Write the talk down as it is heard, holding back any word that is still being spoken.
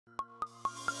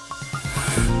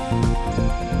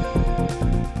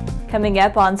Coming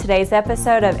up on today's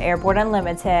episode of Airborne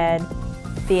Unlimited,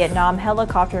 Vietnam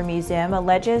Helicopter Museum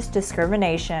alleges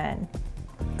discrimination.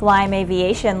 Gleim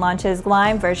Aviation launches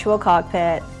Gleim Virtual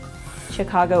Cockpit.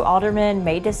 Chicago Alderman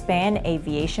may disband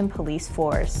aviation police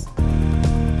force.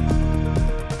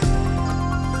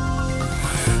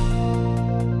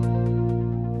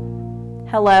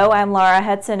 Hello, I'm Laura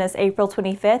Hudson. It's April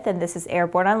 25th and this is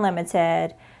Airborne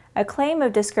Unlimited. A claim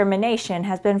of discrimination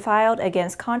has been filed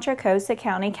against Contra Costa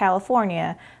County,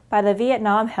 California by the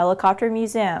Vietnam Helicopter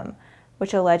Museum,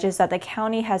 which alleges that the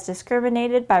county has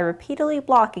discriminated by repeatedly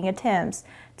blocking attempts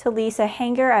to lease a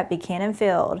hangar at Buchanan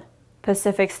Field.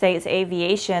 Pacific States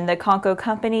Aviation, the Conco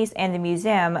Companies, and the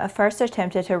museum first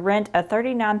attempted to rent a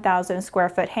 39,000 square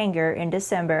foot hangar in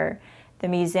December. The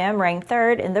museum ranked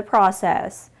third in the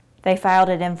process. They filed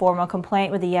an informal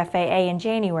complaint with the FAA in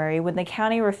January when the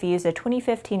county refused a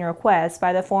 2015 request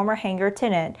by the former hangar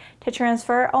tenant to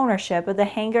transfer ownership of the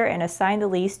hangar and assign the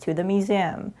lease to the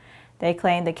museum. They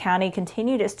claimed the county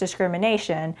continued its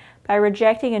discrimination by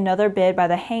rejecting another bid by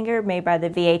the hangar made by the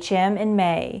VHM in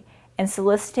May and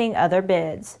soliciting other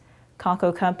bids.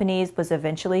 Conco Companies was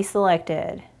eventually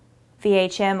selected.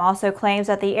 VHM also claims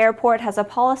that the airport has a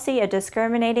policy of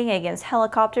discriminating against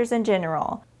helicopters in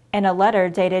general. In a letter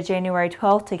dated January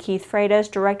 12 to Keith Freitas,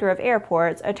 Director of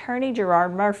Airports, Attorney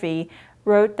Gerard Murphy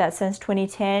wrote that since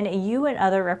 2010, you and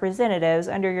other representatives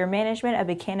under your management of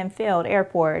Buchanan Field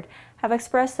Airport have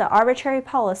expressed the arbitrary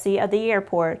policy of the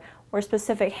airport or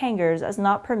specific hangars as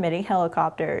not permitting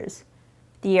helicopters.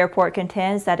 The airport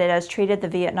contends that it has treated the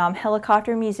Vietnam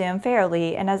Helicopter Museum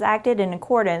fairly and has acted in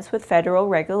accordance with federal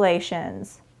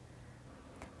regulations.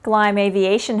 Gleim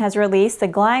Aviation has released the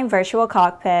Gleim Virtual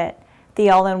Cockpit. The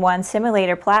all-in-one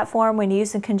simulator platform, when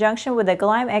used in conjunction with the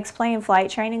Gleim X-Plane flight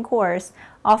training course,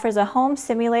 offers a home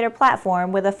simulator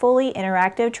platform with a fully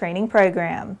interactive training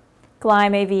program.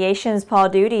 Gleim Aviation's Paul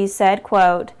Duty said,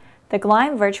 quote, "The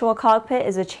Gleim Virtual Cockpit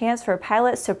is a chance for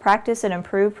pilots to practice and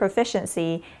improve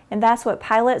proficiency, and that's what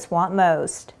pilots want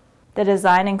most." The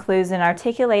design includes an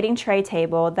articulating tray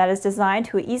table that is designed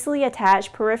to easily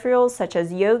attach peripherals such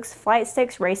as yokes, flight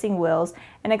sticks, racing wheels,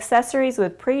 and accessories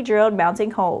with pre-drilled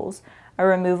mounting holes, a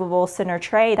removable center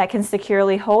tray that can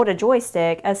securely hold a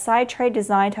joystick, a side tray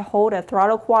designed to hold a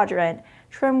throttle quadrant,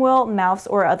 trim wheel, mouse,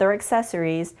 or other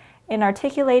accessories, an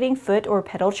articulating foot or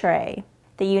pedal tray.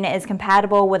 The unit is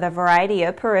compatible with a variety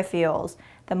of peripherals.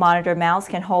 The monitor mounts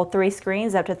can hold 3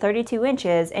 screens up to 32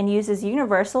 inches and uses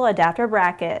universal adapter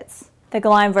brackets. The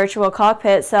Gleim Virtual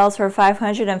Cockpit sells for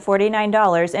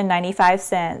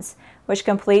 $549.95, which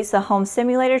completes the home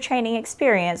simulator training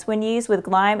experience when used with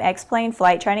Gleim X-Plane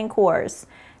flight training course.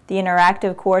 The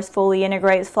interactive course fully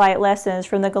integrates flight lessons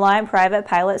from the Gleim private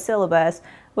pilot syllabus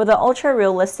with an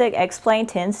ultra-realistic X-Plane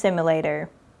 10 simulator.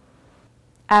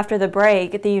 After the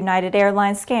break, the United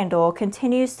Airlines scandal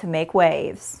continues to make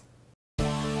waves.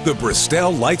 The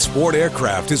Bristol Light Sport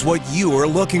aircraft is what you are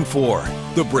looking for.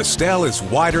 The Bristol is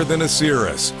wider than a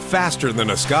Cirrus, faster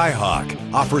than a Skyhawk,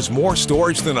 offers more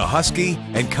storage than a Husky,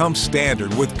 and comes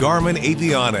standard with Garmin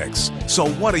avionics. So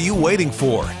what are you waiting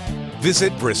for?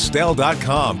 Visit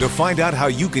Bristol.com to find out how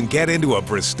you can get into a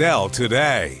Bristol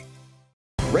today.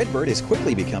 Redbird is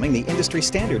quickly becoming the industry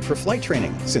standard for flight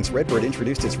training. Since Redbird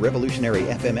introduced its revolutionary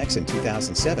FMX in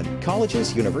 2007,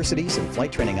 colleges, universities, and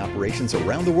flight training operations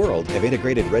around the world have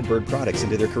integrated Redbird products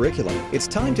into their curriculum. It's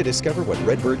time to discover what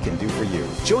Redbird can do for you.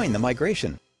 Join the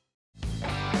migration.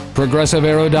 Progressive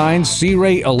Aerodyne's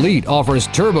Sea-Ray Elite offers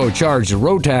turbocharged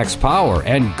Rotax power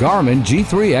and Garmin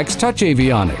G3X touch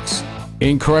avionics.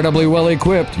 Incredibly well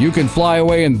equipped, you can fly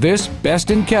away in this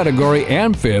best-in-category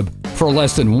amphib for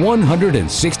less than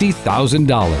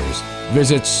 $160,000.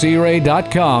 Visit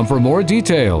searay.com for more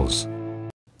details.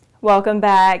 Welcome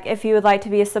back. If you would like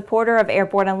to be a supporter of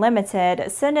Airborne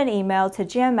Unlimited, send an email to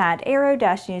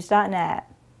jim@aero-news.net.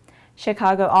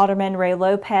 Chicago Alderman Ray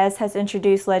Lopez has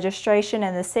introduced legislation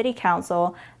in the City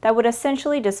Council that would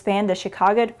essentially disband the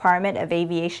Chicago Department of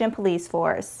Aviation police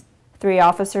force. 3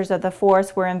 officers of the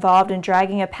force were involved in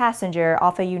dragging a passenger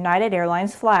off a United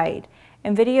Airlines flight,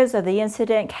 and videos of the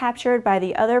incident captured by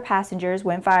the other passengers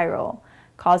went viral,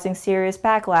 causing serious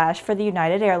backlash for the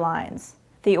United Airlines.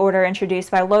 The order introduced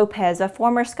by Lopez, a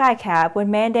former SkyCap, would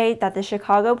mandate that the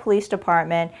Chicago Police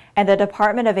Department and the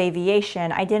Department of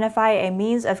Aviation identify a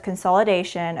means of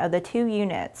consolidation of the 2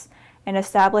 units and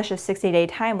establish a 60-day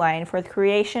timeline for the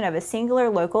creation of a singular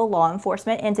local law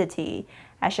enforcement entity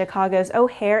at Chicago's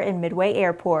O'Hare and Midway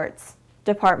airports.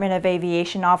 Department of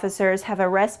Aviation officers have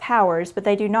arrest powers, but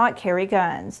they do not carry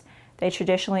guns. They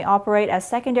traditionally operate as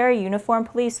secondary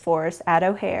uniformed police force at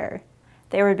O'Hare.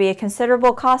 There would be a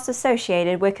considerable cost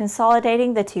associated with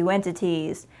consolidating the two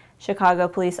entities. Chicago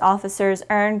police officers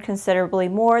earn considerably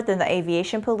more than the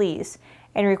aviation police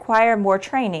and require more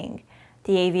training.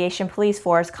 The aviation police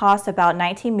force costs about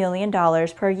 $19 million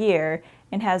per year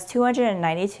and has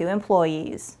 292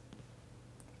 employees.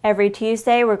 Every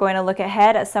Tuesday, we're going to look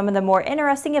ahead at some of the more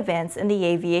interesting events in the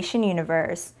aviation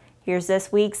universe. Here's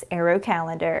this week's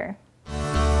Aero-Calendar.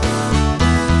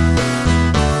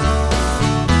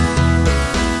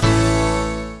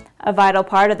 A vital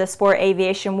part of the sport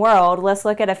aviation world, let's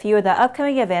look at a few of the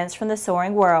upcoming events from the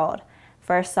soaring world.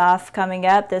 First off, coming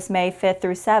up this May 5th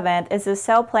through 7th is the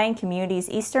Sailplane Community's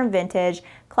Eastern Vintage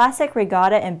Classic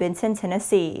Regatta in Benton,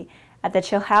 Tennessee, at the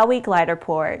Chilhowie Glider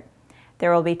Port.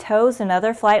 There will be tows and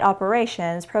other flight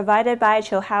operations provided by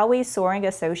Chilhowie Soaring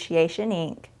Association,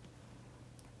 Inc.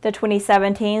 The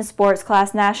 2017 Sports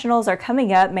Class Nationals are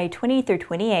coming up May 20 through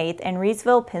 28th in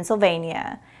Reidsville,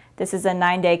 Pennsylvania. This is a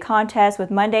 9-day contest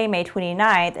with Monday, May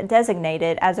 29th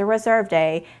designated as a reserve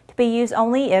day to be used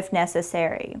only if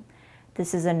necessary.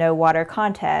 This is a no-water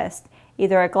contest.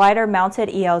 Either a glider-mounted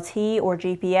ELT or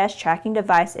GPS tracking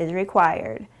device is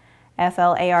required.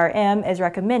 FLARM is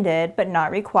recommended but not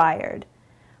required.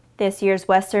 This year's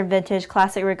Western Vintage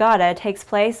Classic Regatta takes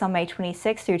place on May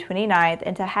 26 through 29th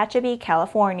in Tehachapi,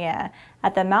 California,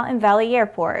 at the Mountain Valley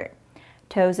Airport.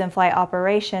 Tows and flight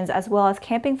operations as well as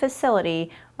camping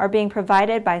facility are being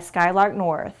provided by Skylark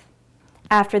North.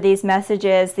 After these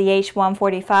messages, the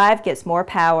H-145 gets more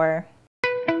power.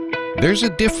 There's a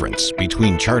difference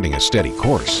between charting a steady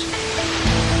course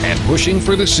and pushing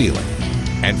for the ceiling.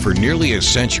 And for nearly a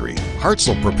century,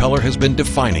 Hartzell Propeller has been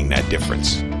defining that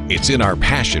difference. It's in our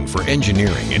passion for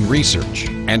engineering and research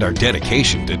and our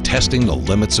dedication to testing the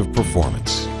limits of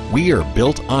performance. We are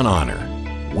built on honor.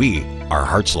 We are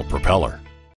Hartzell Propeller.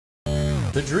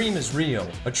 The dream is real,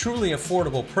 a truly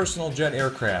affordable personal jet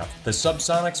aircraft. The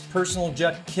Subsonics Personal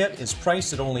Jet Kit is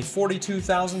priced at only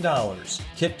 $42,000.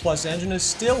 Kit plus engine is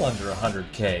still under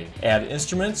 $100K. Add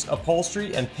instruments,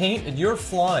 upholstery, and paint and you're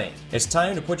flying. It's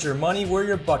time to put your money where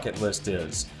your bucket list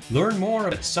is. Learn more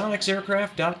at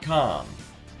sonicsaircraft.com.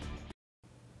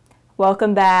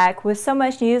 Welcome back. With so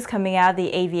much news coming out of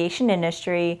the aviation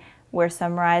industry, we're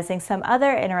summarizing some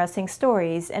other interesting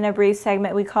stories in a brief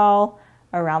segment we call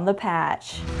Around the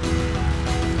Patch.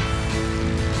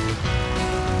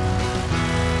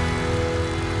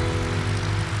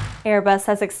 Airbus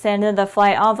has extended the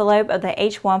flight envelope of the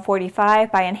H-145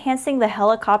 by enhancing the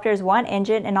helicopter's one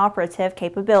engine and operative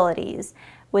capabilities.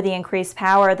 With the increased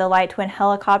power, the light twin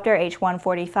helicopter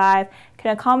H-145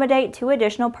 can accommodate 2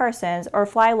 additional persons or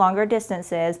fly longer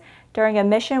distances during a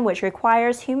mission which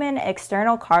requires human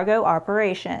external cargo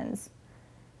operations.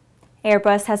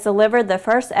 Airbus has delivered the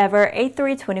first ever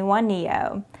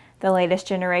A321neo. The latest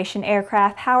generation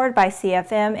aircraft powered by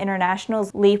CFM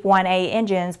International's LEAP 1A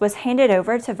engines was handed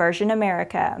over to Virgin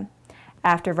America.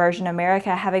 After Virgin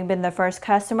America having been the first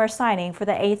customer signing for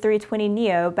the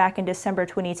A320neo back in December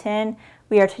 2010,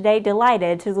 we are today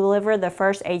delighted to deliver the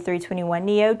first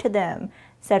A321neo to them,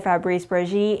 said Fabrice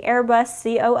Bregy, Airbus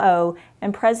COO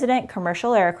and President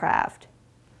Commercial Aircraft.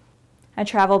 A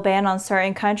travel ban on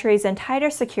certain countries and tighter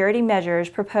security measures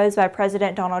proposed by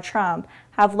President Donald Trump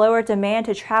have lowered demand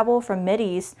to travel from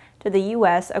Mideast to the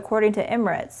U.S., according to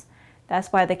Emirates. That's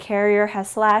why the carrier has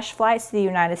slashed flights to the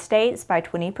United States by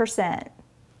 20%.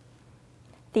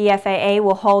 The FAA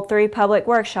will hold 3 public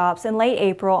workshops in late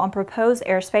April on proposed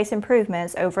airspace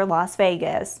improvements over Las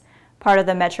Vegas. Part of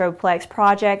the Metroplex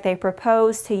project, they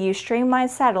propose to use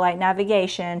streamlined satellite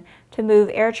navigation to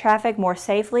move air traffic more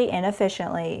safely and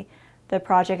efficiently. The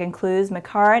project includes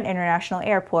McCarran International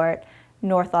Airport,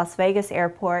 North Las Vegas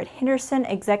Airport, Henderson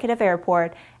Executive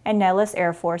Airport, and Nellis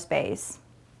Air Force Base.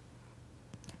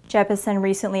 Jeppesen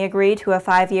recently agreed to a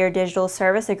 5-year digital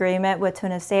service agreement with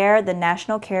Tunisair, the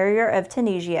national carrier of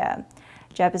Tunisia.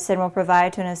 Jeppesen will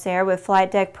provide Tunisair with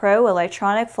Flight Deck Pro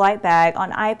electronic flight bag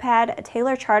on iPad,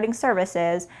 tailored charting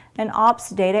services, and Ops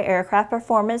data aircraft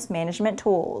performance management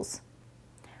tools.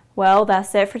 Well,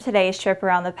 that's it for today's trip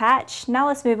around the patch. Now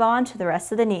let's move on to the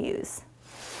rest of the news.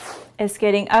 It's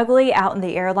getting ugly out in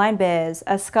the airline biz.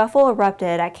 A scuffle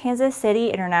erupted at Kansas City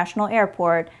International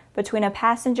Airport between a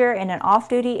passenger and an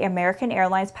off-duty American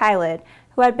Airlines pilot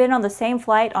who had been on the same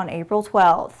flight on April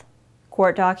 12th.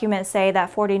 Court documents say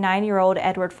that 49-year-old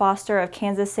Edward Foster of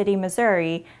Kansas City,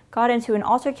 Missouri, got into an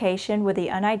altercation with the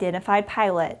unidentified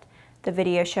pilot. The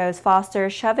video shows Foster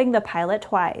shoving the pilot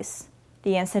twice.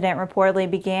 The incident reportedly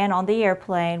began on the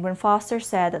airplane when Foster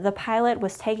said that the pilot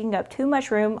was taking up too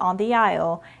much room on the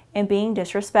aisle and being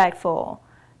disrespectful.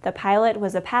 The pilot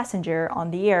was a passenger on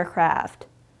the aircraft.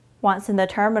 Once in the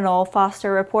terminal,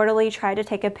 Foster reportedly tried to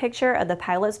take a picture of the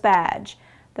pilot's badge.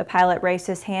 The pilot raised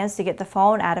his hands to get the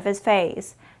phone out of his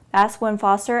face. That's when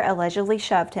Foster allegedly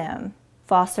shoved him.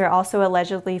 Foster also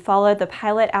allegedly followed the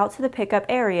pilot out to the pickup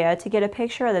area to get a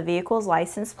picture of the vehicle's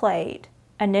license plate.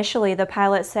 Initially, the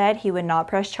pilot said he would not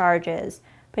press charges,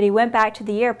 but he went back to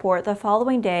the airport the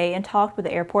following day and talked with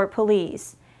the airport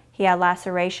police. He had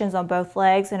lacerations on both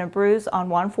legs and a bruise on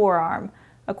one forearm,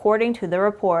 according to the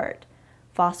report.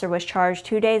 Foster was charged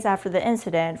 2 days after the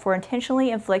incident for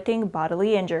intentionally inflicting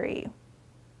bodily injury.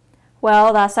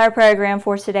 Well, that's our program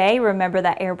for today. Remember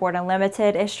that Airborne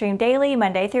Unlimited is streamed daily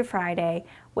Monday through Friday,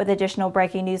 with additional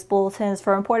breaking news bulletins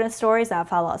for important stories that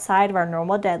fall outside of our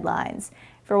normal deadlines.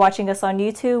 If you're watching us on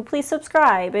YouTube, please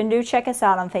subscribe and do check us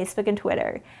out on Facebook and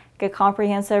Twitter. Get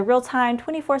comprehensive, real-time,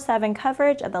 24/7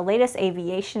 coverage of the latest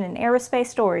aviation and aerospace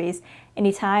stories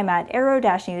anytime at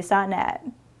aero-news.net.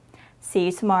 See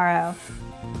you tomorrow.